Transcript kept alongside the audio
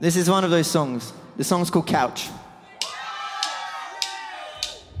This is one of those songs. The song's called Couch.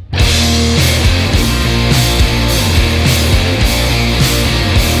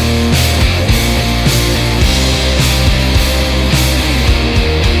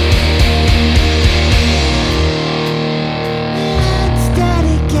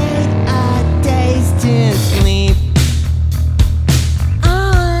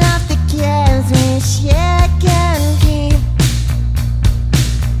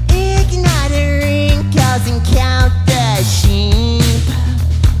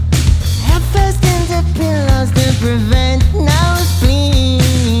 Prevent nosebleeds.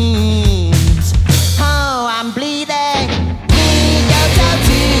 Oh, I'm bleeding. We go toe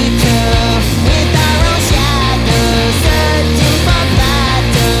to toe with our own shadows, searching for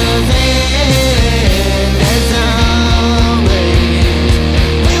battles in the zone.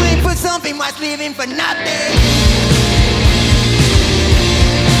 We wait for something whilst living for nothing.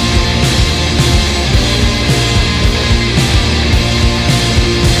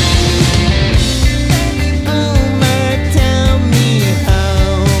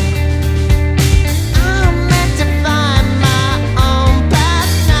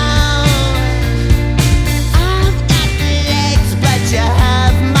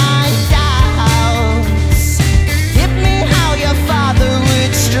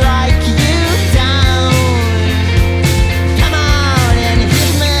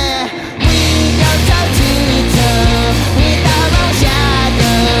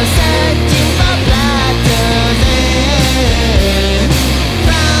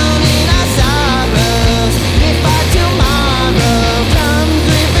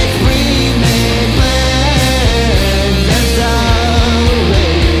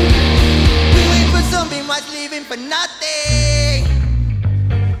 For nothing,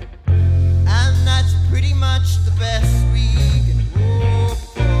 and that's pretty much the best we can hope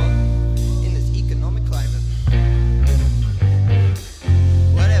for in this economic climate.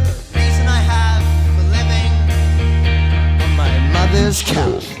 Whatever reason I have for living on my mother's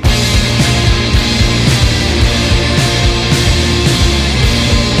couch.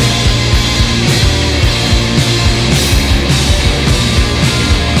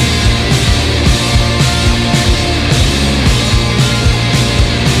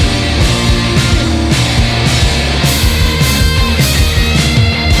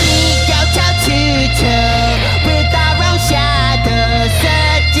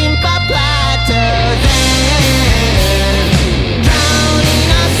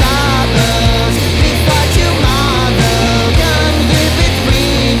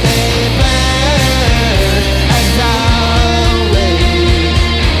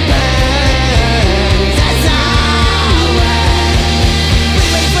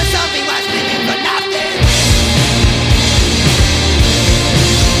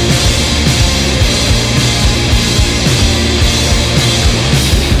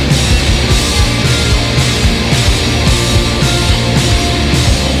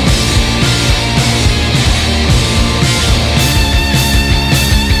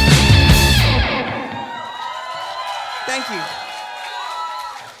 Thank you.